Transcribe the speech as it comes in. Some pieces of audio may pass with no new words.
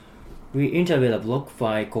We interviewed the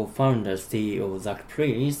BlockFi co-founder CEO Zach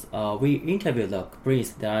Prince. We interviewed Zach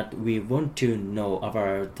Prince that we want to know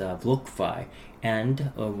about BlockFi,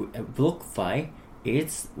 and BlockFi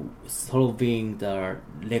is solving the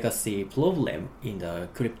legacy problem in the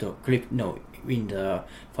in the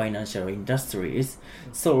financial industries.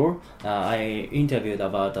 So I interviewed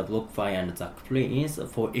about the BlockFi and Zach Prince.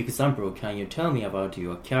 For example, can you tell me about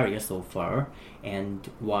your career so far, and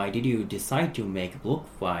why did you decide to make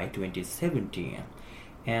BlockFi 2017?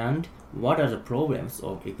 And what are the problems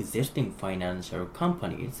of existing financial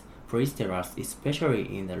companies? Please tell us, especially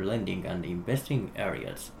in the lending and investing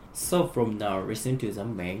areas. So from now, listen to the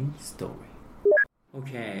main story.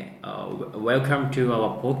 Okay, welcome to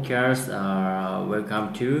our podcast.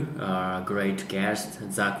 Welcome to great guest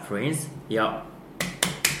Zach Prince. Yeah.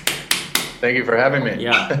 Thank you for having me.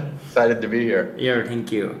 Yeah. Excited to be here. Yeah, thank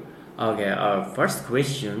you. Okay, first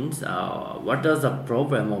question. What is the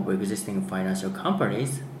problem of existing financial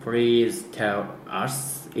companies? Please tell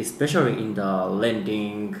us, especially in the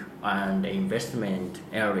lending and investment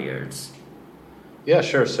areas. Yeah,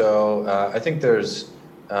 sure. So I think there's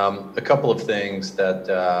a couple of things that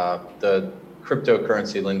the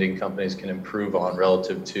cryptocurrency lending companies can improve on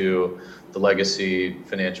relative to the legacy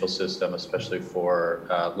financial system, especially for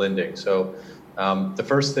lending. So the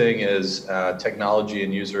first thing is technology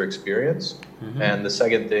and user experience. Mm-hmm. And the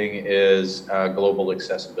second thing is global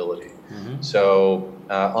accessibility. Mm-hmm. So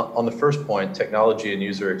on the first point, technology and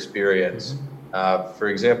user experience, mm-hmm. For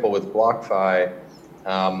example, with BlockFi,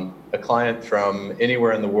 a client from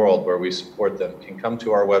anywhere in the world where we support them can come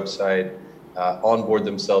to our website, onboard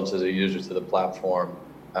themselves as a user to the platform,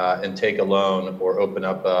 and take a loan or open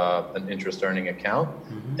up an interest-earning account.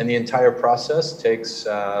 Mm-hmm. And the entire process takes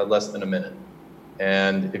less than a minute.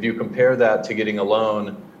 And if you compare that to getting a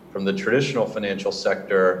loan from the traditional financial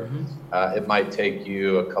sector, mm-hmm. It might take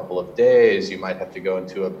you a couple of days. You might have to go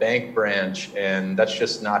into a bank branch, and that's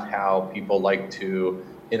just not how people like to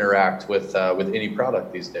interact with any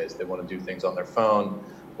product these days. They want to do things on their phone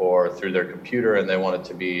or through their computer, and they want it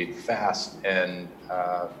to be fast and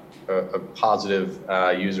a positive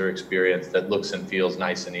user experience that looks and feels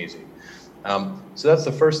nice and easy. So that's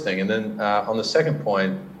the first thing. And then on the second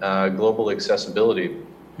point, global accessibility.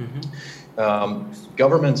 Mm-hmm.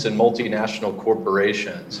 Governments and multinational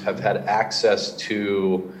corporations have had access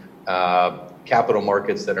to capital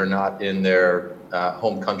markets that are not in their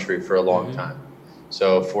home country for a long mm-hmm. time.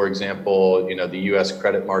 So, for example, the U.S.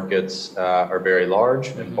 credit markets are very large,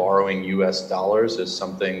 mm-hmm. and borrowing U.S. dollars is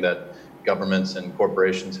something that governments and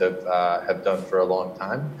corporations have done for a long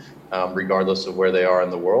time, regardless of where they are in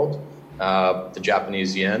the world. The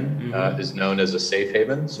Japanese yen mm-hmm. Is known as a safe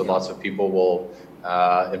haven, so lots of people will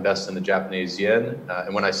invest in the Japanese yen.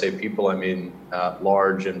 And when I say people, I mean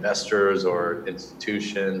large investors or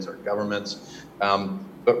institutions or governments.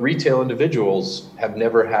 But retail individuals have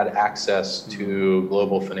never had access to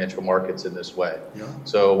global financial markets in this way. Yeah.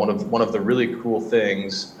 So one of the really cool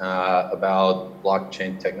things about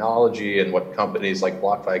blockchain technology and what companies like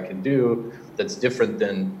BlockFi can do that's different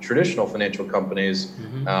than traditional financial companies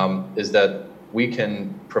mm-hmm. Is that we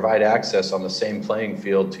can provide access on the same playing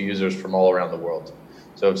field to users from all around the world.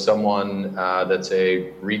 So if someone that's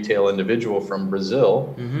a retail individual from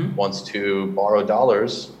Brazil mm-hmm. wants to borrow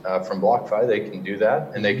dollars from BlockFi, they can do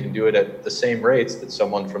that, and they can do it at the same rates that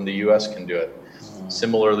someone from the US can do it.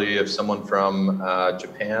 Similarly, if someone from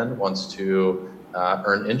Japan wants to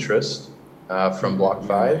earn interest from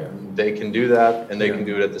BlockFi, they can do that, and they can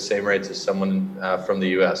do it at the same rates as someone from the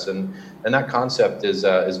US. And that concept is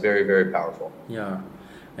very, very powerful. Yeah,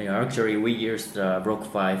 actually we used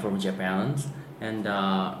BlockFi from Japan. And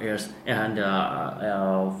yes, and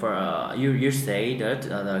for you say that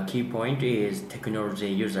the key point is technology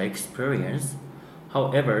user experience.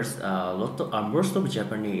 However, most of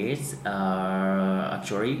Japanese are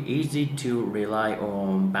actually easy to rely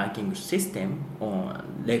on banking system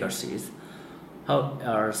on legacies. So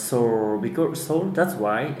that's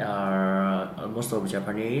why most of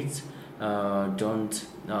Japanese don't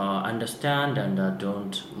understand and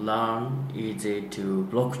don't learn easy to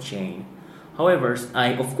blockchain. However,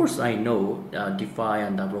 I know DeFi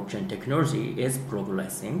and blockchain technology is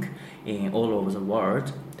progressing in all over the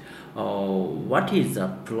world. What is the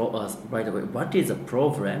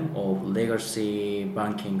problem of legacy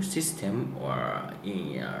banking system, or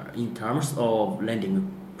in terms of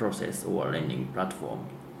lending process or lending platform?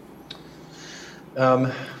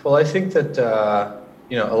 Well, I think that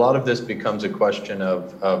a lot of this becomes a question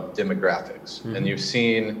of demographics, mm-hmm. and you've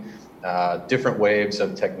seen different waves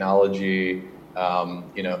of technology,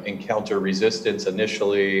 encounter resistance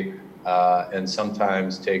initially, and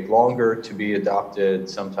sometimes take longer to be adopted,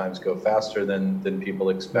 sometimes go faster than people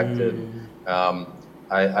expected.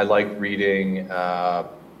 I like reading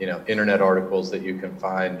internet articles that you can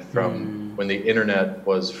find from when the internet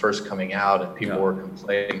was first coming out, and people were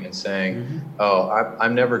complaining and saying, "Oh,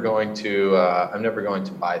 I'm never going to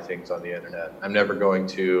buy things on the internet. I'm never going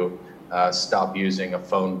to stop using a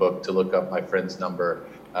phone book to look up my friend's number.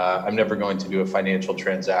 I'm never going to do a financial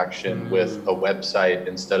transaction with a website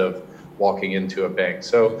instead of walking into a bank."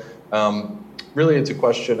 So really, it's a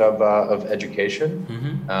question of education.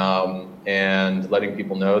 And letting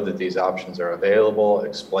people know that these options are available,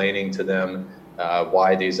 explaining to them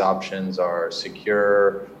why these options are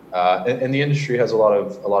secure, and the industry has a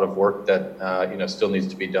lot of work that still needs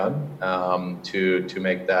to be done to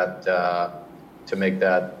make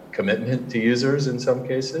that commitment to users in some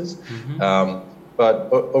cases. But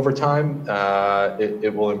over time,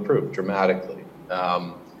 it will improve dramatically.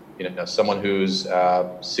 Someone who's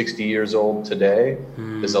 60 years old today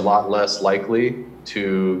is a lot less likely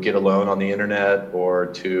to get a loan on the internet or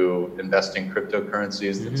to invest in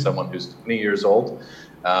cryptocurrencies than someone who's 20 years old.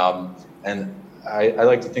 And I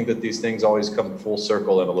like to think that these things always come full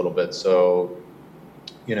circle in a little bit. So,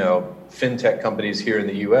 fintech companies here in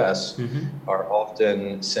the US are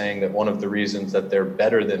often saying that one of the reasons that they're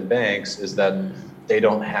better than banks is that they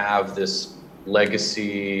don't have this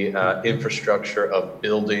legacy infrastructure of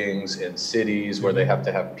buildings in cities where they have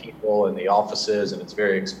to have people in the offices and it's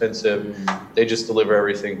very expensive. They just deliver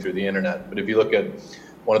everything through the internet. But if you look at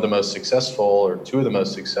one of the most successful or two of the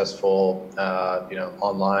most successful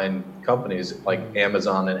online companies like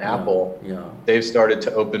Amazon and Apple, they've started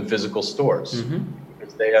to open physical stores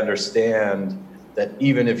because they understand that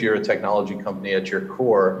even if you're a technology company at your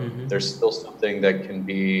core, there's still something that can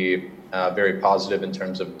be very positive in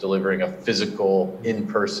terms of delivering a physical,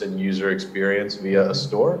 in-person user experience via a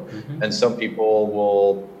store. And some people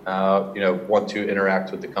will, want to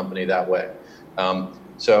interact with the company that way.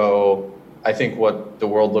 So I think what the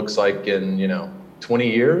world looks like in, 20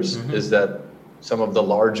 years is that some of the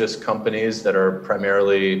largest companies that are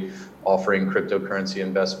primarily offering cryptocurrency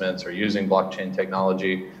investments or using blockchain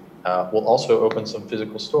technology will also open some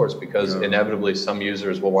physical stores because inevitably some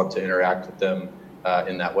users will want to interact with them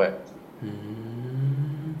in that way.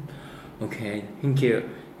 Okay, thank you.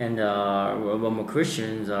 And one more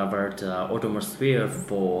question about atmosphere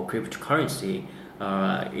for cryptocurrency.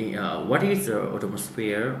 What is the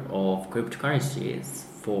atmosphere of cryptocurrencies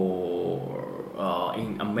for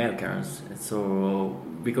in Americans? So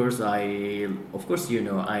because I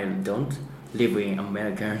don't live in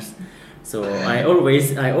Americans. So I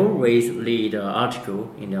always read the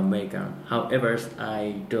article in American. However,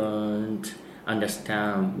 I don't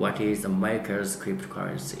understand what is America's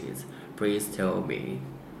cryptocurrencies. Please tell me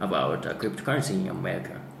about cryptocurrency in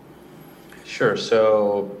America. Sure.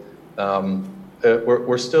 So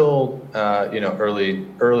we're still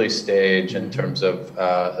early stage in terms of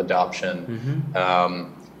adoption,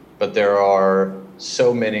 but there are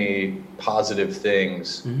so many positive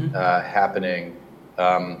things happening.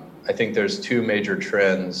 I think there's two major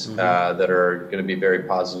trends that are going to be very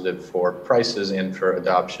positive for prices and for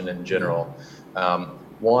adoption in general.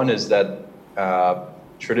 One is that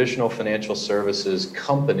traditional financial services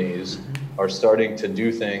companies are starting to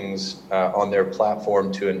do things on their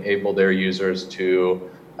platform to enable their users to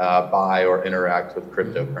buy or interact with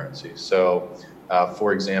cryptocurrencies. So,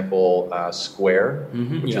 for example, Square,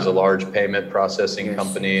 which is a large payment processing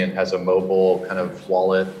company and has a mobile kind of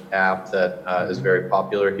wallet app that is very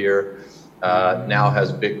popular here, now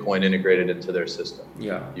has Bitcoin integrated into their system.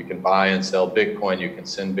 You can buy and sell Bitcoin, you can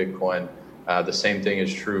send Bitcoin. The same thing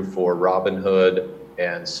is true for Robinhood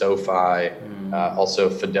and SoFi, also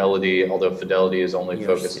Fidelity, although Fidelity is only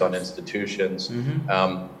focused on institutions.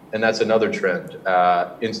 And that's another trend.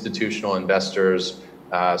 Institutional investors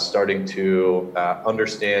starting to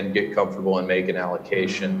understand, get comfortable, and make an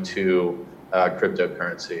allocation to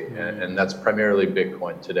cryptocurrency. And that's primarily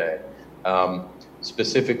Bitcoin today.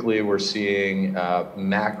 Specifically, we're seeing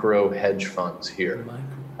macro hedge funds here.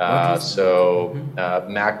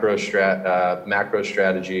 Macro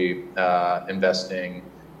strategy investing.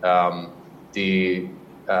 The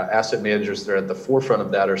asset managers that are at the forefront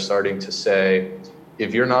of that are starting to say,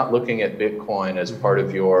 if you're not looking at Bitcoin as part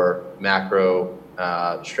of your macro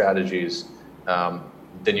strategies,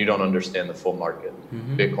 then you don't understand the full market.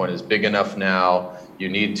 Bitcoin is big enough now. You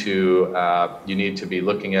need to be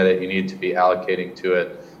looking at it. You need to be allocating to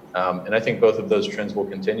it. And I think both of those trends will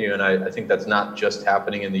continue. And I think that's not just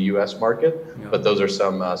happening in the U.S. market, but those are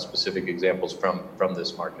some specific examples from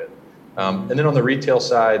this market. And then on the retail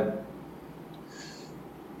side,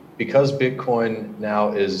 because Bitcoin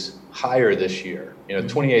now is higher this year.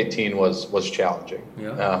 2018 was challenging.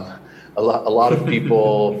 Yeah. A lot of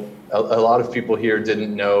people. A lot of people here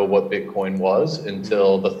didn't know what Bitcoin was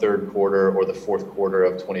until the third quarter or the fourth quarter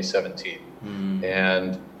of 2017.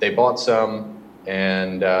 And they bought some,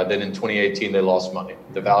 and then in 2018 they lost money.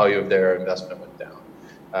 The value of their investment went down.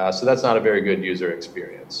 So that's not a very good user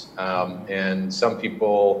experience. And some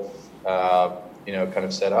people, kind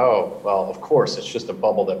of said, "Oh, well, of course, it's just a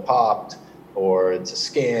bubble that popped, or it's a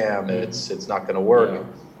scam. It's not going to work." Yeah.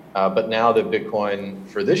 But now that Bitcoin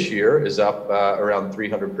for this year is up around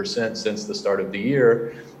 300% since the start of the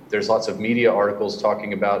year, there's lots of media articles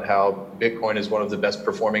talking about how Bitcoin is one of the best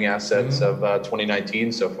performing assets of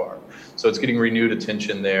 2019 so far. So it's getting renewed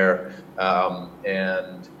attention there,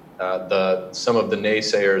 and some of the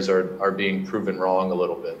naysayers are being proven wrong a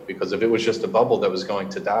little bit, because if it was just a bubble that was going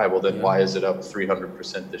to die, well, then why is it up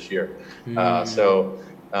 300% this year?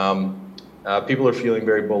 People are feeling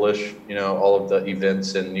very bullish. All of the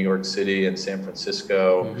events in New York City and San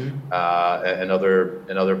Francisco and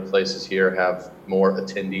other places here have more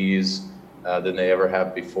attendees than they ever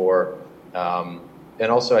have before. And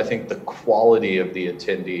also, I think the quality of the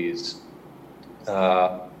attendees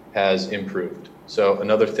has improved. So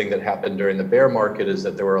another thing that happened during the bear market is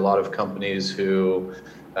that there were a lot of companies who,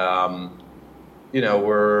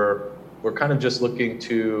 we're kind of just looking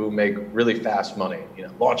to make really fast money,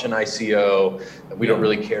 launch an ICO. We don't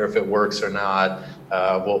really care if it works or not.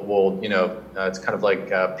 It's kind of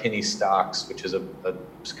like penny stocks, which is a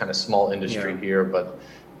kind of small industry here. But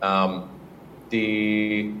a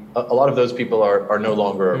lot of those people are no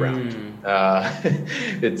longer around.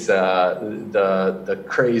 It's the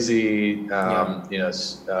crazy,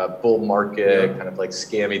 bull market, kind of like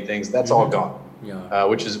scammy things. That's all gone,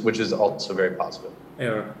 which is also very positive.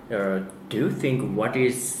 Do you think what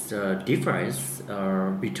is the difference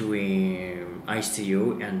between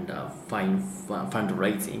ICO and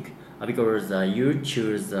fundraising? Because you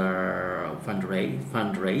choose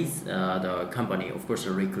fundraise the company, of course,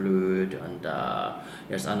 Recruit, and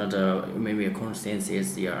there's another, maybe a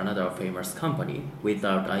consensus, another famous company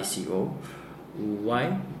without ICO.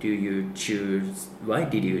 Why did you choose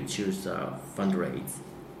fundraise?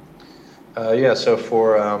 So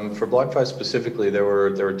for BlockFi specifically, there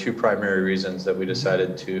were two primary reasons that we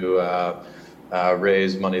decided to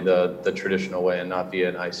raise money the traditional way and not via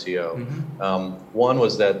an ICO. One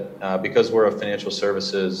was that because we're a financial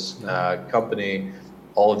services company,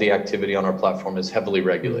 all of the activity on our platform is heavily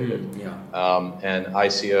regulated, and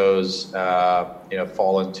ICOs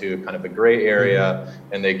fall into kind of a gray area,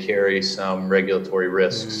 and they carry some regulatory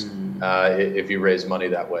risks if you raise money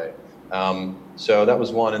that way. So that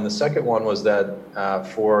was one. And the second one was that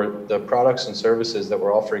for the products and services that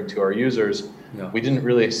we're offering to our users, we didn't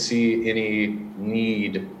really see any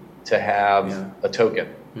need to have a token.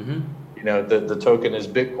 The token is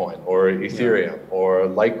Bitcoin or Ethereum or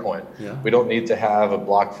Litecoin. We don't need to have a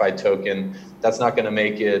BlockFi token. That's not going to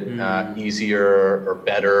make it easier or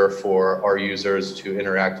better for our users to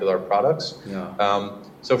interact with our products.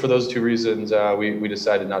 So for those two reasons, we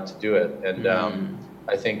decided not to do it. And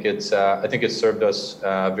I think it's served us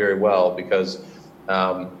very well, because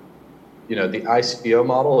the ICO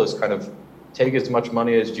model is kind of take as much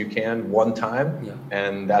money as you can one time,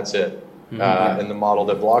 and that's it. And the model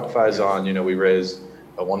that BlockFi is on, we raised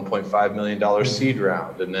a $1.5 million seed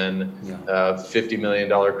round, and then a $50 million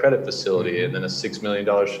credit facility, and then a $6 million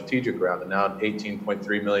strategic round, and now an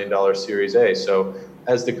 $18.3 million Series A. So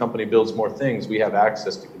as the company builds more things, we have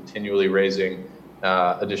access to continually raising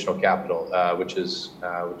additional capital, which is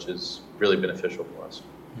really beneficial for us.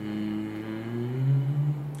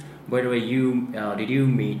 By the way, did you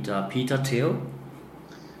meet Peter Thiel?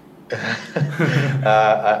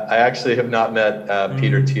 I actually have not met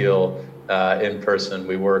Peter Thiel in person.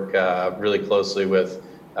 We work really closely with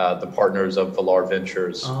the partners of Valar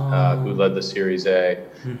Ventures, who led the Series A,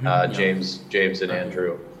 James and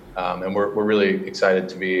Andrew, and we're really excited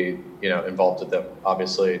to be involved with them.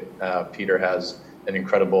 Obviously, Peter has an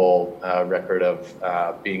incredible record of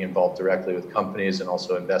being involved directly with companies and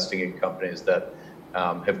also investing in companies that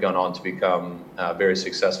have gone on to become very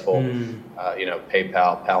successful.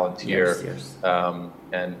 PayPal, Palantir,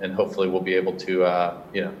 and hopefully we'll be able to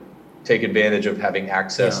take advantage of having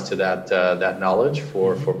access to that knowledge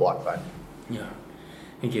for BlockFi. Yeah,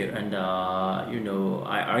 thank you. And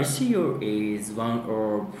ICO is one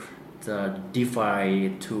of the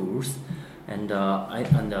DeFi tools. And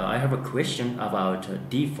I have a question about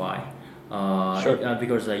DeFi. Sure.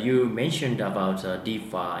 Because you mentioned about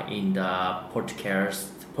DeFi in the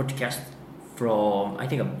podcast from, I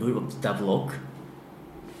think, the blog.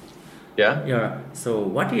 Yeah. Yeah. So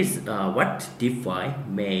what DeFi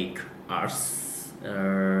make us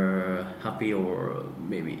happy, or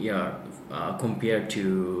maybe compared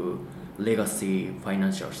to legacy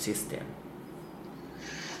financial system?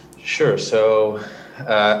 Sure. So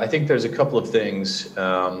I think there's a couple of things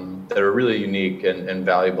that are really unique and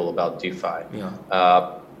valuable about DeFi. Yeah.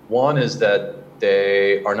 One is that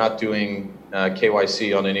they are not doing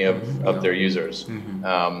KYC on any of Yeah. their users.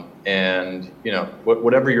 And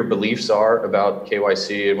whatever your beliefs are about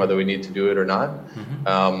KYC and whether we need to do it or not,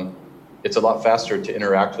 it's a lot faster to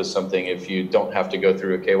interact with something if you don't have to go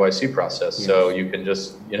through a KYC process. Yes. So you can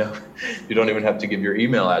just, you don't even have to give your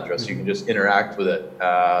email address. You can just interact with it.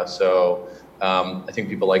 So I think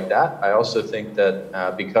people like that. I also think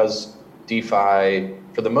that because DeFi,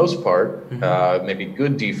 for the most part, maybe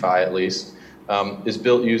good DeFi at least, is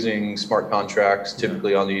built using smart contracts,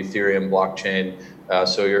 typically on the Ethereum blockchain.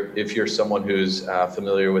 So if you're someone who's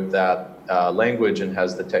familiar with that language and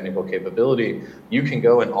has the technical capability, you can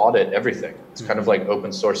go and audit everything. It's kind of like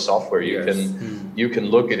open source software. You can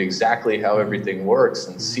look at exactly how everything works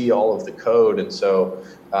and see all of the code. And so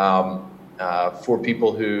for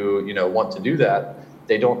people who want to do that,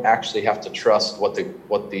 they don't actually have to trust what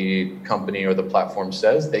the company or the platform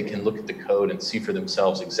says. They can look at the code and see for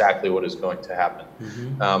themselves exactly what is going to happen.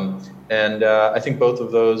 And I think both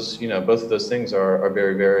of those things are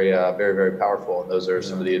very, very, very, very powerful. And those are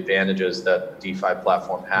some of the advantages that DeFi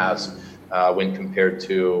platform has when compared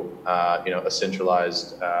to a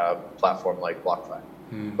centralized platform like BlockFi.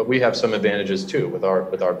 But we have some advantages too with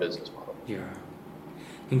our business model. Yeah.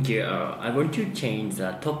 Thank you. I want to change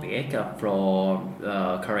the topic from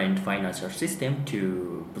current financial system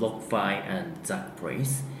to BlockFi and Zack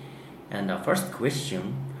Prince. And the first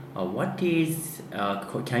question,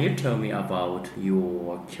 can you tell me about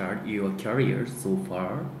your career so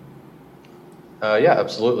far? Yeah,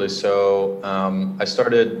 absolutely. So I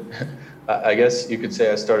started, I guess you could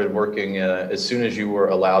say I started working as soon as you were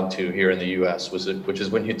allowed to here in the U.S., which is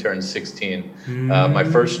when you turned 16. My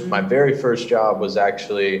very first job was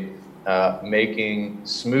actually making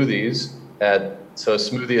smoothies so a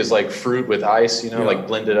smoothie is like fruit with ice, like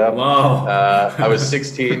blended up. Wow. I was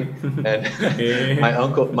 16, and my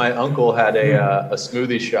uncle had a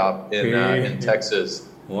smoothie shop in Texas.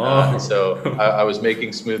 Wow. So I was making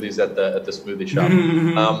smoothies at the smoothie shop.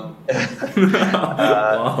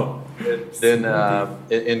 Wow. Then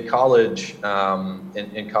in college,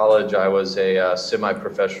 I was a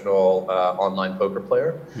semi-professional online poker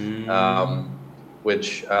player,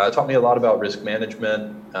 which taught me a lot about risk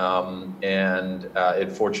management, and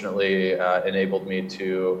it fortunately enabled me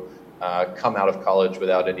to come out of college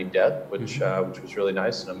without any debt, which was really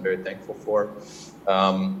nice, and I'm very thankful for.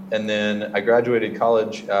 And then I graduated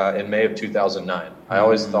college in May of 2009. I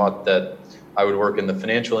always thought that I would work in the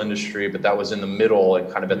financial industry, but that was in the middle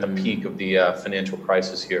and kind of at the peak of the financial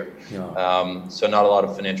crisis here. Yeah. So not a lot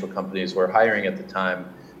of financial companies were hiring at the time.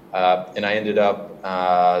 And I ended up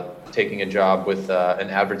taking a job with an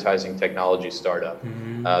advertising technology startup.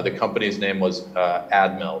 The company's name was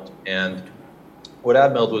AdMeld. And what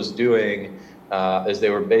AdMeld was doing is they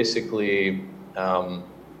were basically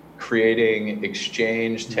creating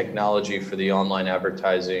exchange technology for the online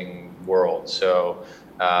advertising world. So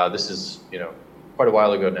this is, quite a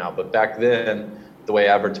while ago now, but back then the way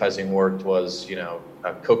advertising worked was,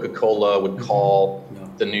 Coca-Cola would call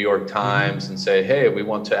the New York Times and say, hey, we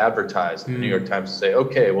want to advertise. And the New York Times would say,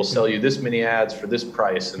 okay, we'll sell you this many ads for this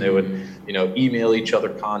price. And they would, email each other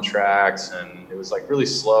contracts, and it was like really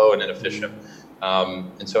slow and inefficient.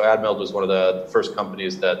 And so AdMeld was one of the first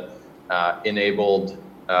companies that enabled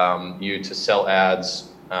you to sell ads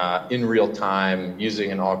in real time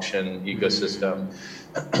using an auction ecosystem.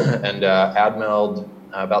 And AdMeld,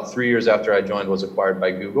 about 3 years after I joined, was acquired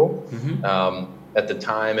by Google. At the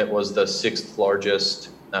time, it was the 6th largest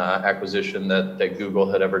acquisition that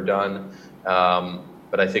Google had ever done.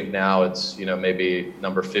 But I think now it's maybe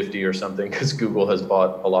number 50 or something, because Google has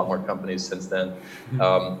bought a lot more companies since then.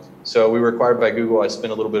 So we were acquired by Google. I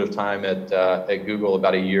spent a little bit of time at Google,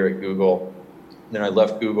 about a year at Google. Then I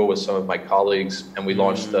left Google with some of my colleagues, and we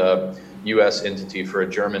launched the U.S. entity for a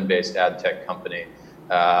German-based ad tech company.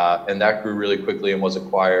 And that grew really quickly and was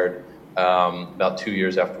acquired about 2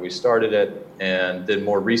 years after we started it. And then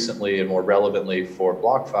more recently and more relevantly for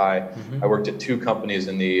BlockFi, I worked at 2 companies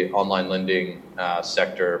in the online lending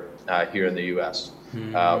sector here in the U.S.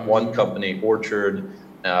 One company, Orchard,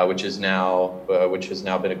 which has now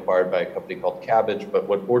been acquired by a company called Kabbage. But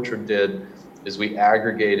what Orchard did is we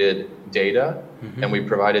aggregated data and we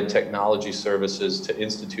provided technology services to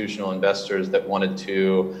institutional investors that wanted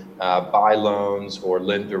to buy loans or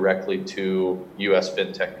lend directly to U.S.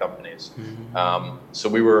 fintech companies. So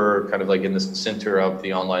we were kind of like in the center of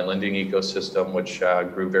the online lending ecosystem, which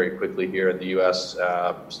grew very quickly here in the U.S.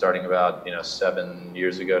 Starting about 7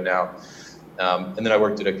 years ago now. And then I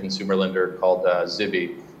worked at a consumer lender called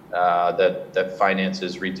Zibby that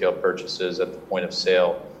finances retail purchases at the point of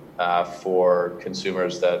sale for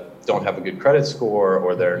consumers that don't have a good credit score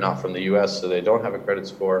or they're not from the U.S., so they don't have a credit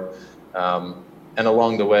score. And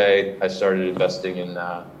along the way, I started investing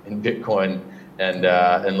in Bitcoin and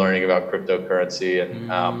learning about cryptocurrency.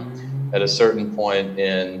 And at a certain point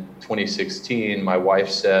in 2016, my wife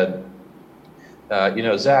said,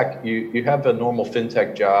 Zach, you have a normal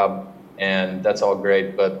fintech job, and that's all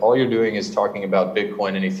great, but all you're doing is talking about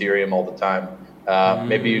Bitcoin and Ethereum all the time.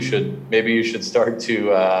 Maybe you should start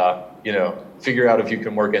to figure out if you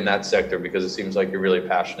can work in that sector, because it seems like you're really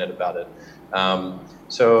passionate about it.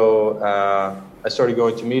 So I started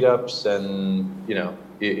going to meetups, and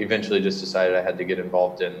eventually just decided I had to get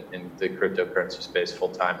involved in the cryptocurrency space full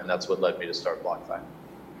time, and that's what led me to start BlockFi.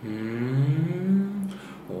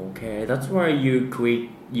 Okay, that's why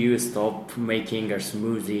you stopped making a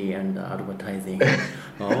smoothie and advertising.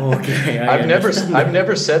 Okay, I've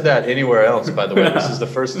never said that anywhere else, by the way. This is the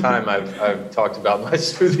first time I've talked about my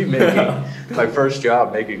smoothie making, my first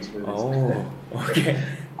job making smoothies. Oh, okay.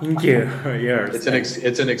 Thank you. Yes.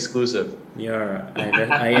 It's an exclusive. Yeah,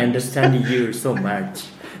 I understand you so much.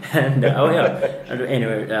 And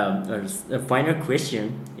anyway, a final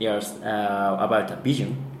question. Yes, about the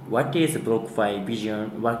vision. What is BlockFi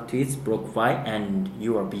vision? What is BlockFi and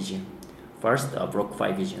your vision? First,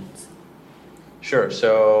 BlockFi visions. Sure.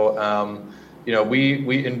 So,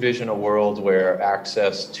 we envision a world where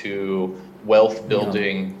access to wealth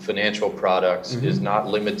building financial products is not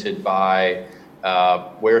limited by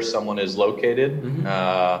where someone is located,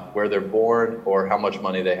 where they're born, or how much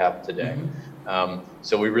money they have today.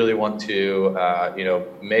 So we really want to,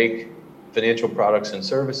 make financial products and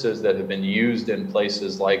services that have been used in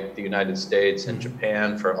places like the United States and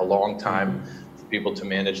Japan for a long time for people to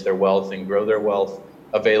manage their wealth and grow their wealth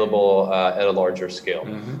available at a larger scale.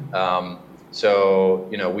 So,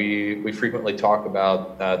 we frequently talk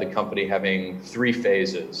about the company having 3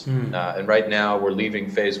 phases. And right now we're leaving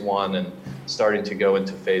phase 1 and starting to go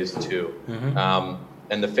into phase 2.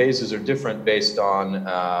 And the phases are different based on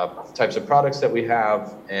types of products that we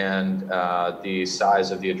have and the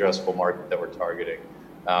size of the addressable market that we're targeting.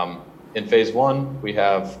 In phase 1, we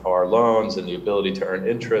have our loans and the ability to earn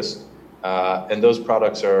interest. And those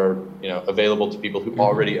products are available to people who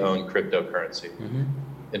already own cryptocurrency.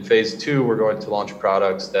 In phase 2, we're going to launch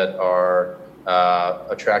products that are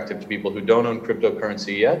attractive to people who don't own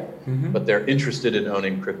cryptocurrency yet, but they're interested in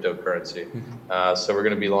owning cryptocurrency. So we're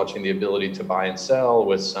going to be launching the ability to buy and sell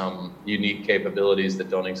with some unique capabilities that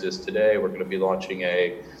don't exist today. We're going to be launching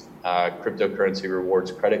a cryptocurrency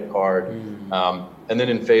rewards credit card. And then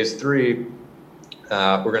in phase 3,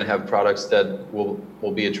 we're going to have products that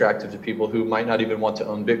will be attractive to people who might not even want to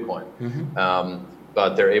own Bitcoin.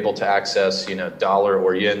 But they're able to access, dollar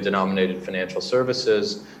or yen denominated financial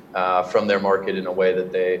services from their market in a way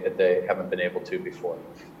that they haven't been able to before.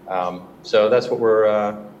 So that's what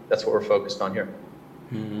we're focused on here.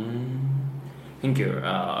 Thank you.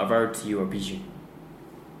 About your vision,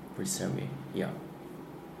 please tell me.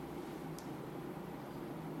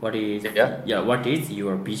 What is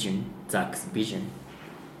your vision, Zach's vision?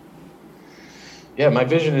 Yeah, my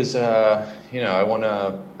vision is, I want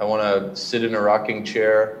to sit in a rocking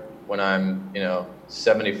chair when I'm,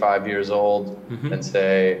 75 years old and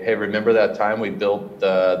say, hey, remember that time we built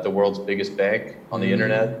the world's biggest bank on the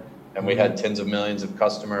internet, and we had tens of millions of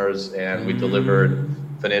customers, and we delivered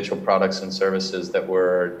financial products and services that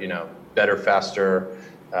were, better, faster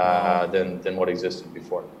than what existed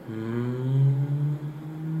before.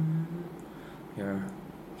 Yeah.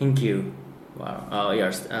 Thank you. Wow.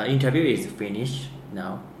 Yes. Interview is finished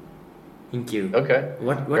now. Thank you. Okay.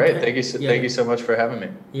 Great. Thank you so much for having me.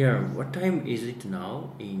 Yeah. What time is it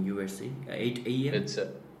now in USA? 8 a.m. It's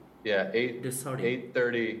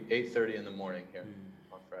 8:30 in the morning here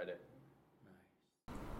on Friday.